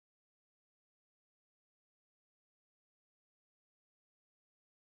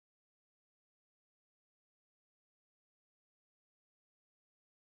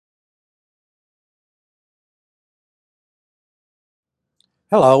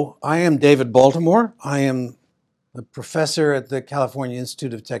Hello, I am David Baltimore. I am a professor at the California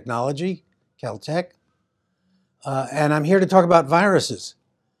Institute of Technology, Caltech, and I'm here to talk about viruses.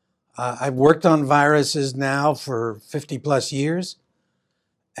 I've worked on viruses now for 50 plus years,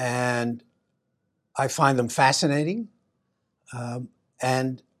 and I find them fascinating.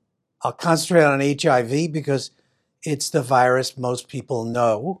 And I'll concentrate on HIV because it's the virus most people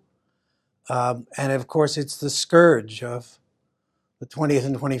know. And of course, it's the scourge of the 20th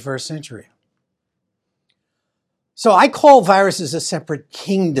and 21st century. So I call viruses a separate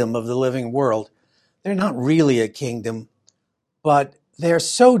kingdom of the living world. They're not really a kingdom, but they're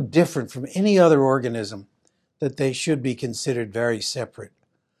so different from any other organism that they should be considered very separate.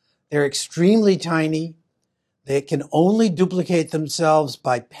 They're extremely tiny. They can only duplicate themselves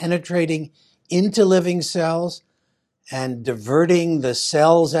by penetrating into living cells and diverting the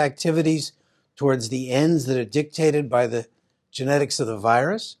cell's activities towards the ends that are dictated by the genetics of the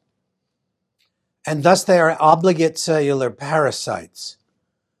virus. And thus they are obligate cellular parasites.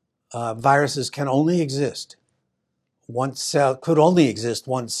 Viruses can only exist once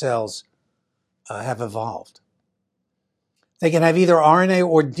cells have evolved. They can have either RNA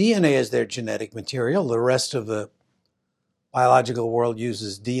or DNA as their genetic material. The rest of the biological world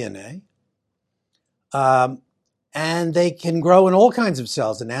uses DNA. And they can grow in all kinds of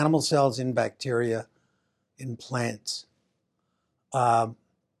cells, in animal cells, in bacteria, in plants. And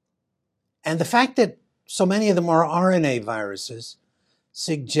the fact that so many of them are RNA viruses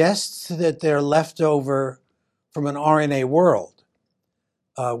suggests that they're left over from an RNA world,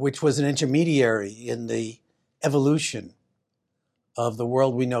 which was an intermediary in the evolution of the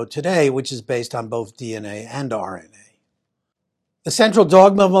world we know today, which is based on both DNA and RNA. The central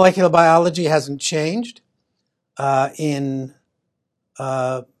dogma of molecular biology hasn't changed since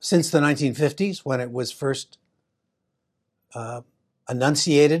the 1950s, when it was first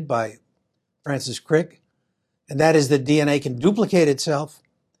enunciated by Francis Crick, and that is that DNA can duplicate itself.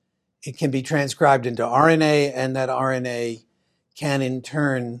 It can be transcribed into RNA, and that RNA can in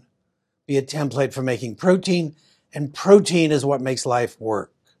turn be a template for making protein, and protein is what makes life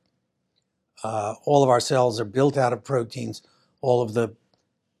work. All of our cells are built out of proteins. All of the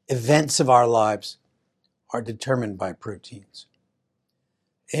events of our lives are determined by proteins.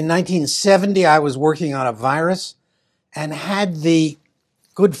 In 1970, I was working on a virus and had the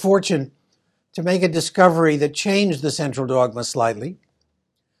good fortune to make a discovery that changed the central dogma slightly.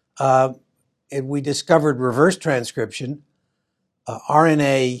 We discovered reverse transcription,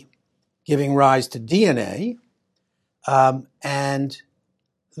 RNA giving rise to DNA, and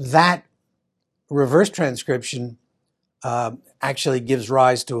that reverse transcription actually gives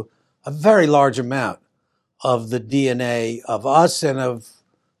rise to a very large amount of the DNA of us and of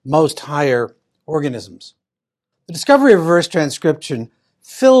most higher organisms. The discovery of reverse transcription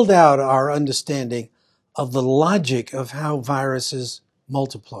filled out our understanding of the logic of how viruses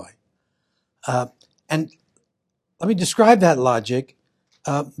multiply. And let me describe that logic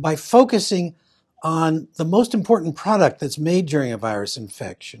by focusing on the most important product that's made during a virus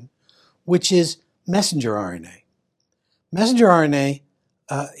infection, which is messenger RNA. Messenger RNA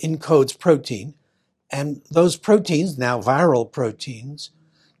encodes protein, and those proteins, now viral proteins,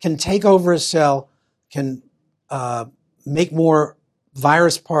 can take over a cell, can make more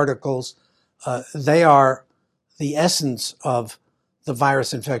virus particles. They are the essence of the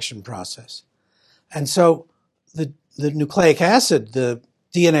virus infection process. And so the nucleic acid, the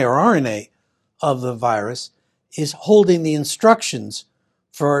DNA or RNA of the virus, is holding the instructions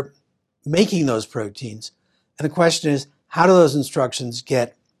for making those proteins. And the question is, how do those instructions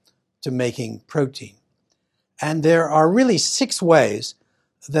get to making protein? And there are really 6 ways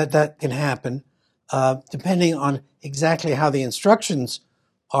that can happen, depending on exactly how the instructions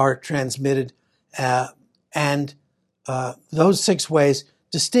are transmitted. And those 6 ways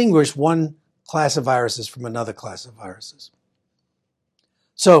distinguish one class of viruses from another class of viruses.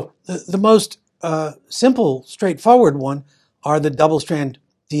 So the most simple, straightforward one are the double-strand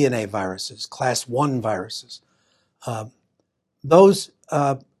DNA viruses, class 1 viruses. Those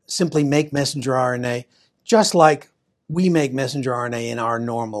simply make messenger RNA just like we make messenger RNA in our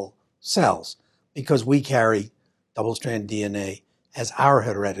normal cells, because we carry double-strand DNA as our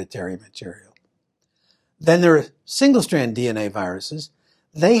hereditary material. Then there are single-strand DNA viruses.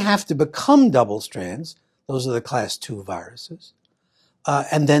 They have to become double strands. Those are the class 2 viruses.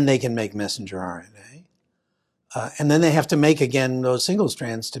 And then they can make messenger RNA. And then they have to make, again, those single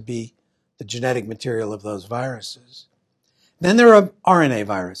strands to be the genetic material of those viruses. Then there are RNA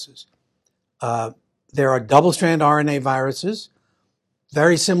viruses. There are double-strand RNA viruses,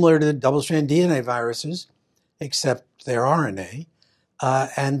 very similar to the double-strand DNA viruses, except they're RNA.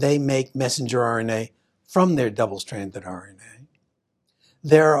 and they make messenger RNA from their double-stranded RNA.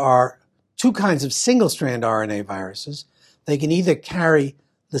 There are two kinds of single-strand RNA viruses. They can either carry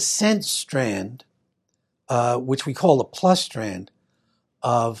the sense strand, which we call the plus strand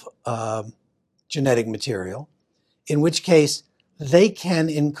of genetic material, in which case they can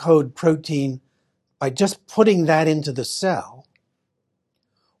encode protein by just putting that into the cell,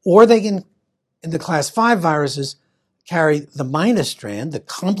 or they can, in the class 5 viruses, carry the minus strand, the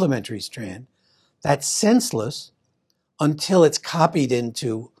complementary strand, that's senseless until it's copied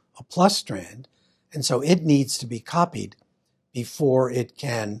into a plus strand, and so it needs to be copied before it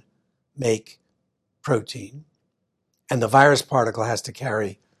can make protein. And the virus particle has to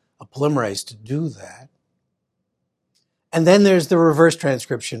carry a polymerase to do that. And then there's the reverse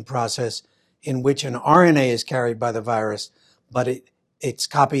transcription process in which an RNA is carried by the virus, but it's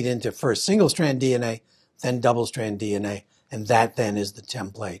copied into first single-strand DNA, then double-strand DNA, and that then is the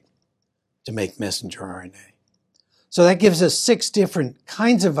template to make messenger RNA. So that gives us 6 different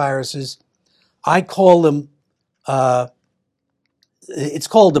kinds of viruses. I call them, it's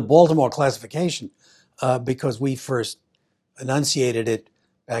called the Baltimore classification because we first enunciated it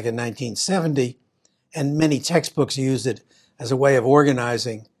back in 1970, and many textbooks use it as a way of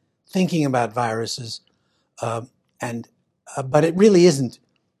organizing, thinking about viruses, but it really isn't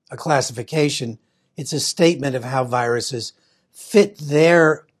a classification. It's a statement of how viruses fit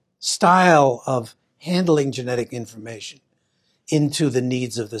their style of handling genetic information into the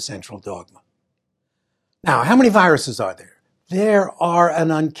needs of the central dogma. Now, how many viruses are there? There are an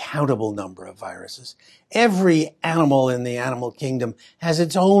uncountable number of viruses. Every animal in the animal kingdom has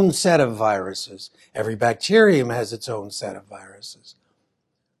its own set of viruses. Every bacterium has its own set of viruses.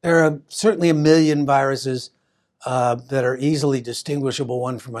 There are certainly 1 million viruses that are easily distinguishable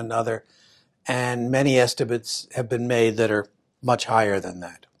one from another, and many estimates have been made that are much higher than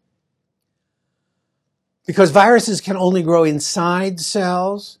that. Because viruses can only grow inside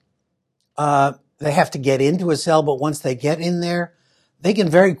cells, they have to get into a cell, but once they get in there, they can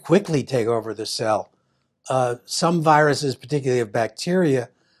very quickly take over the cell. Some viruses, particularly of bacteria,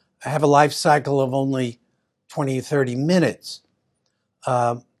 have a life cycle of only 20, 30 minutes.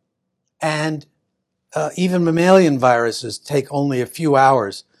 And even mammalian viruses take only a few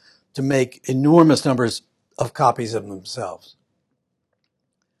hours to make enormous numbers of copies of themselves.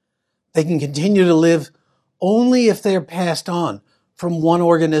 They can continue to live only if they are passed on from one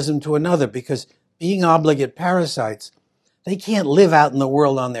organism to another, because being obligate parasites, they can't live out in the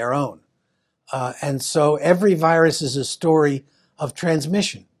world on their own. And so every virus is a story of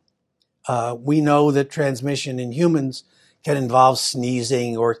transmission. We know that transmission in humans can involve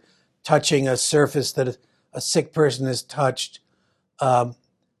sneezing or touching a surface that a sick person has touched.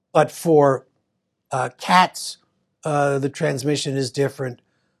 But for cats, the transmission is different.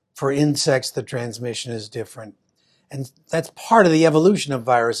 For insects, the transmission is different. And that's part of the evolution of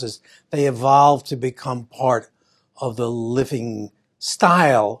viruses. They evolve to become part of the living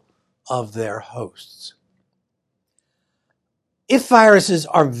style of their hosts. If viruses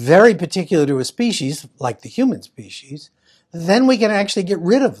are very particular to a species, like the human species, then we can actually get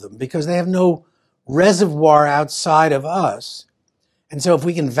rid of them because they have no reservoir outside of us. And so if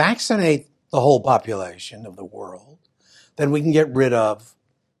we can vaccinate the whole population of the world, then we can get rid of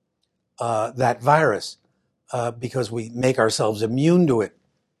that virus. Because we make ourselves immune to it.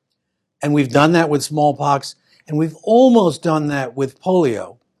 And we've done that with smallpox, and we've almost done that with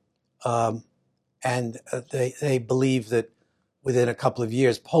polio. They believe that within a couple of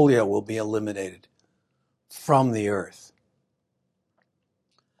years, polio will be eliminated from the earth.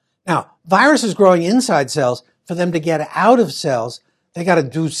 Now, viruses growing inside cells, for them to get out of cells, they got to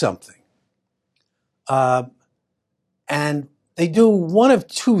do something. And they do one of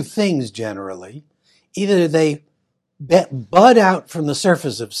two things generally. Either they bud out from the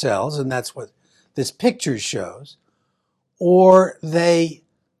surface of cells, and that's what this picture shows, or they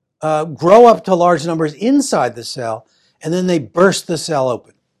grow up to large numbers inside the cell, and then they burst the cell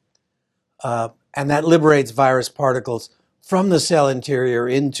open. And that liberates virus particles from the cell interior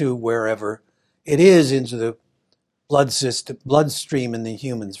into wherever it is, into the bloodstream in the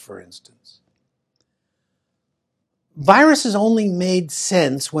humans, for instance. Viruses only made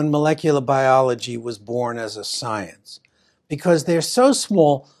sense when molecular biology was born as a science, because they're so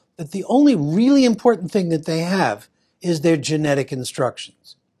small that the only really important thing that they have is their genetic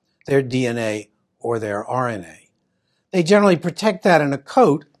instructions, their DNA or their RNA. They generally protect that in a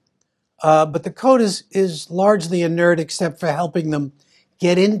coat, but the coat is largely inert except for helping them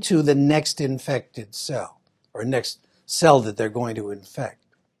get into the next infected cell, or next cell that they're going to infect.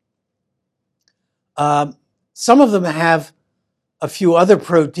 Some of them have a few other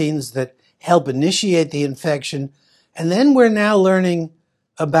proteins that help initiate the infection. And then we're now learning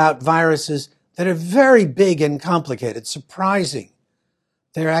about viruses that are very big and complicated, surprising.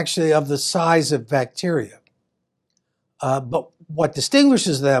 They're actually of the size of bacteria. But what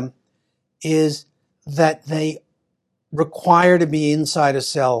distinguishes them is that they require to be inside a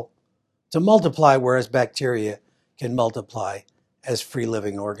cell to multiply, whereas bacteria can multiply as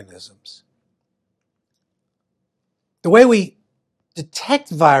free-living organisms. The way we detect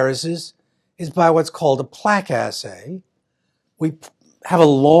viruses is by what's called a plaque assay. We have a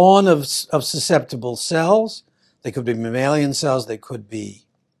lawn of susceptible cells. They could be mammalian cells, they could be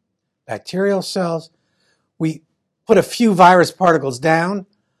bacterial cells. We put a few virus particles down.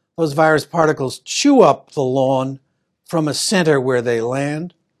 Those virus particles chew up the lawn from a center where they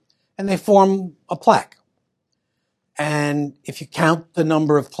land, and they form a plaque. And if you count the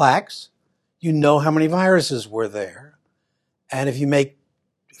number of plaques, you know how many viruses were there. And if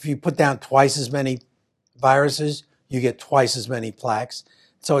you put down twice as many viruses, you get twice as many plaques.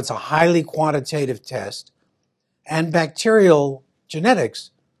 So it's a highly quantitative test. And bacterial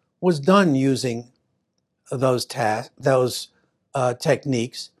genetics was done using those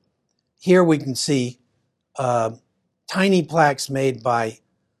techniques. Here we can see tiny plaques made by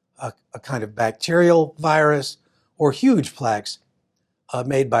a kind of bacterial virus, or huge plaques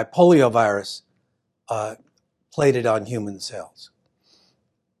made by poliovirus plated on human cells.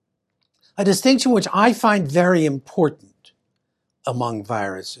 A distinction which I find very important among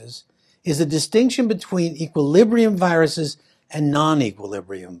viruses is the distinction between equilibrium viruses and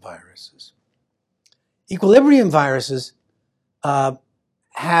non-equilibrium viruses. Equilibrium viruses are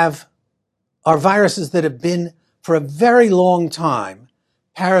viruses that have been for a very long time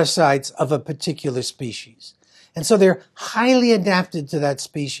parasites of a particular species. And so they're highly adapted to that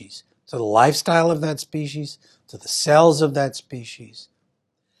species, to the lifestyle of that species, to the cells of that species.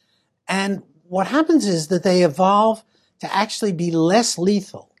 And what happens is that they evolve to actually be less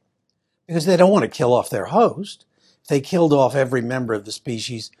lethal because they don't want to kill off their host. If they killed off every member of the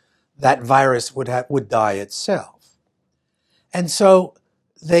species, that virus would die itself. And so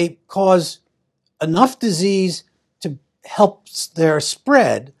they cause enough disease to help their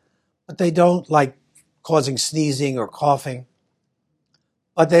spread, but they don't, like causing sneezing or coughing,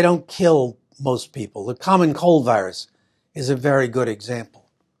 but they don't kill most people. The common cold virus is a very good example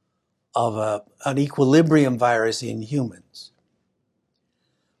of an equilibrium virus in humans.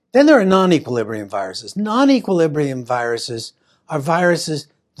 Then there are non-equilibrium viruses. Non-equilibrium viruses are viruses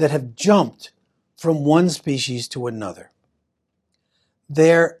that have jumped from one species to another.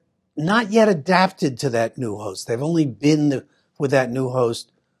 They're not yet adapted to that new host. They've only been with that new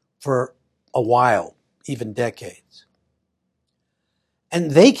host for a while, even decades.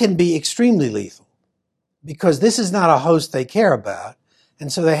 And they can be extremely lethal because this is not a host they care about,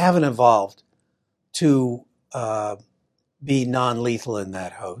 and so they haven't evolved to be non-lethal in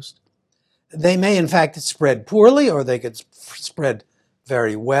that host. They may, in fact, spread poorly, or they could spread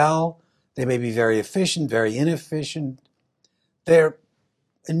very well. They may be very efficient, very inefficient. They're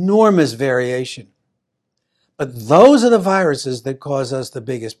enormous variation. But those are the viruses that cause us the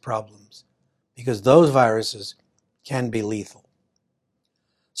biggest problems, because those viruses can be lethal.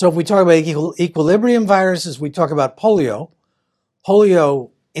 So if we talk about equilibrium viruses, we talk about polio.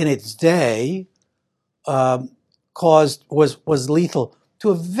 Polio in its day was lethal to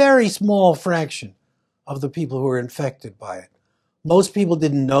a very small fraction of the people who were infected by it. Most people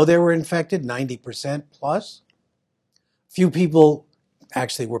didn't know they were infected, 90% plus. Few people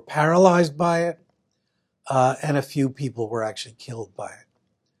actually were paralyzed by it, and a few people were actually killed by it.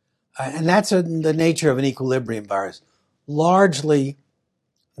 And that's the nature of an equilibrium virus. Largely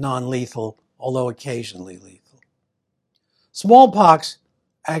non-lethal, although occasionally lethal. Smallpox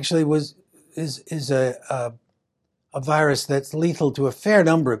actually is a virus that's lethal to a fair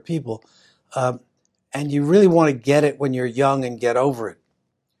number of people, and you really want to get it when you're young and get over it.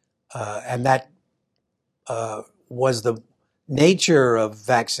 And that was the nature of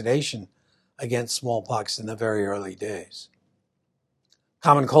vaccination against smallpox in the very early days.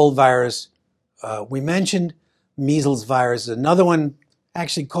 Common cold virus, we mentioned. Measles virus is another one,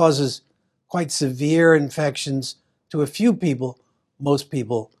 actually causes quite severe infections to a few people. Most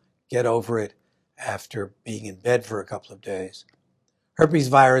people get over it after being in bed for a couple of days. Herpes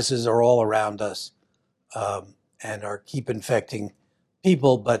viruses are all around us and keep infecting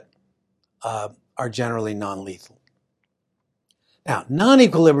people, but are generally non-lethal. Now,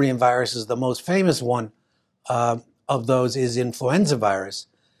 non-equilibrium viruses, the most famous one of those is influenza virus.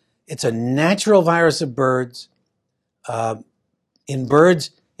 It's a natural virus of birds. In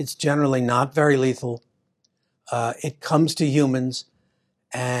birds, it's generally not very lethal. It comes to humans,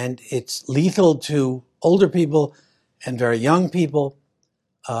 and it's lethal to older people and very young people,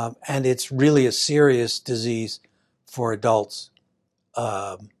 and it's really a serious disease for adults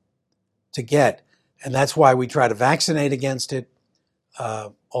to get. And that's why we try to vaccinate against it,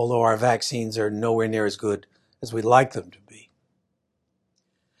 although our vaccines are nowhere near as good as we'd like them to be.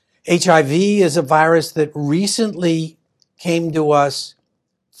 HIV is a virus that recently came to us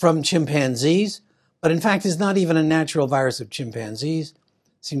from chimpanzees, but in fact is not even a natural virus of chimpanzees.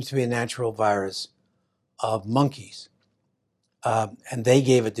 It seems to be a natural virus of monkeys. And they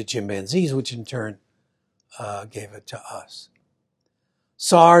gave it to chimpanzees, which in turn gave it to us.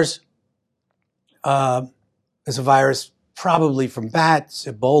 SARS is a virus probably from bats.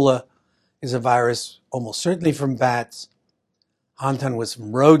 Ebola is a virus almost certainly from bats. Hantan was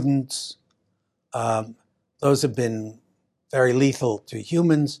from rodents. Those have been very lethal to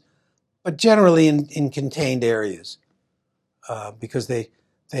humans, but generally in contained areas because they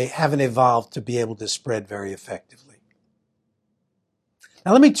haven't evolved to be able to spread very effectively.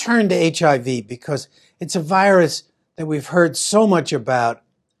 Now let me turn to HIV because it's a virus that we've heard so much about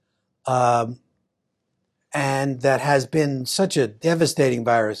and that has been such a devastating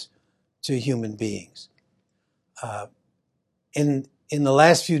virus to human beings. In the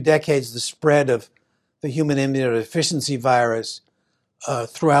last few decades, the spread of the human immunodeficiency virus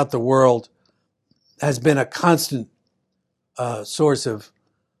throughout the world has been a constant source of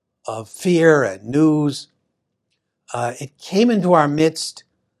fear and news. It came into our midst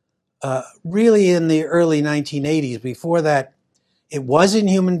really in the early 1980s. Before that, it was in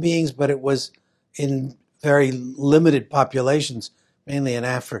human beings, but it was in very limited populations, mainly in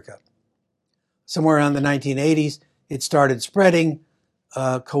Africa. Somewhere around the 1980s, it started spreading,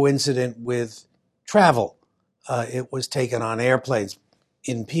 coincident with travel. It was taken on airplanes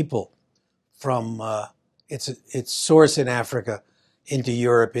in people from its source in Africa into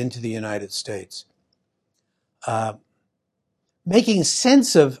Europe, into the United States. Making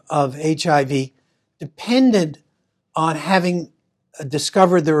sense of HIV depended on having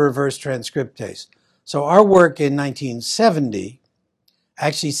discovered the reverse transcriptase. So our work in 1970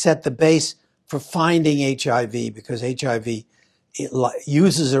 actually set the base for finding HIV because HIV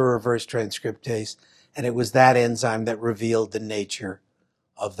uses a reverse transcriptase, and it was that enzyme that revealed the nature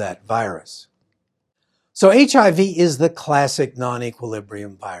of that virus. So HIV is the classic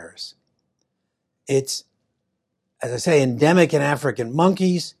non-equilibrium virus. It's, as I say, endemic in African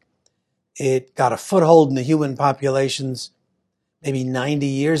monkeys. It got a foothold in the human populations maybe 90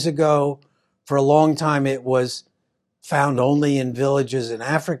 years ago. For a long time, it was found only in villages in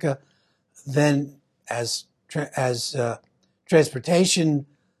Africa. Then, as transportation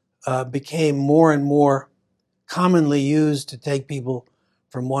became more and more commonly used to take people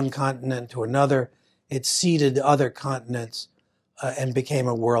from one continent to another, it seeded other continents and became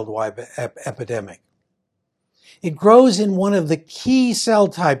a worldwide epidemic. It grows in one of the key cell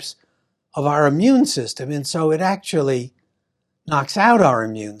types of our immune system, and so it actually knocks out our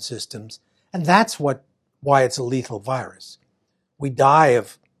immune systems, and that's why it's a lethal virus. We die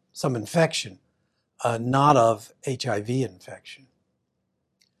of some infection, not of HIV infection.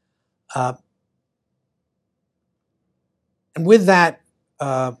 And with that,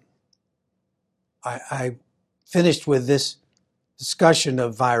 I finished with this discussion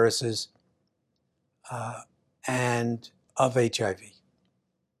of viruses and of HIV.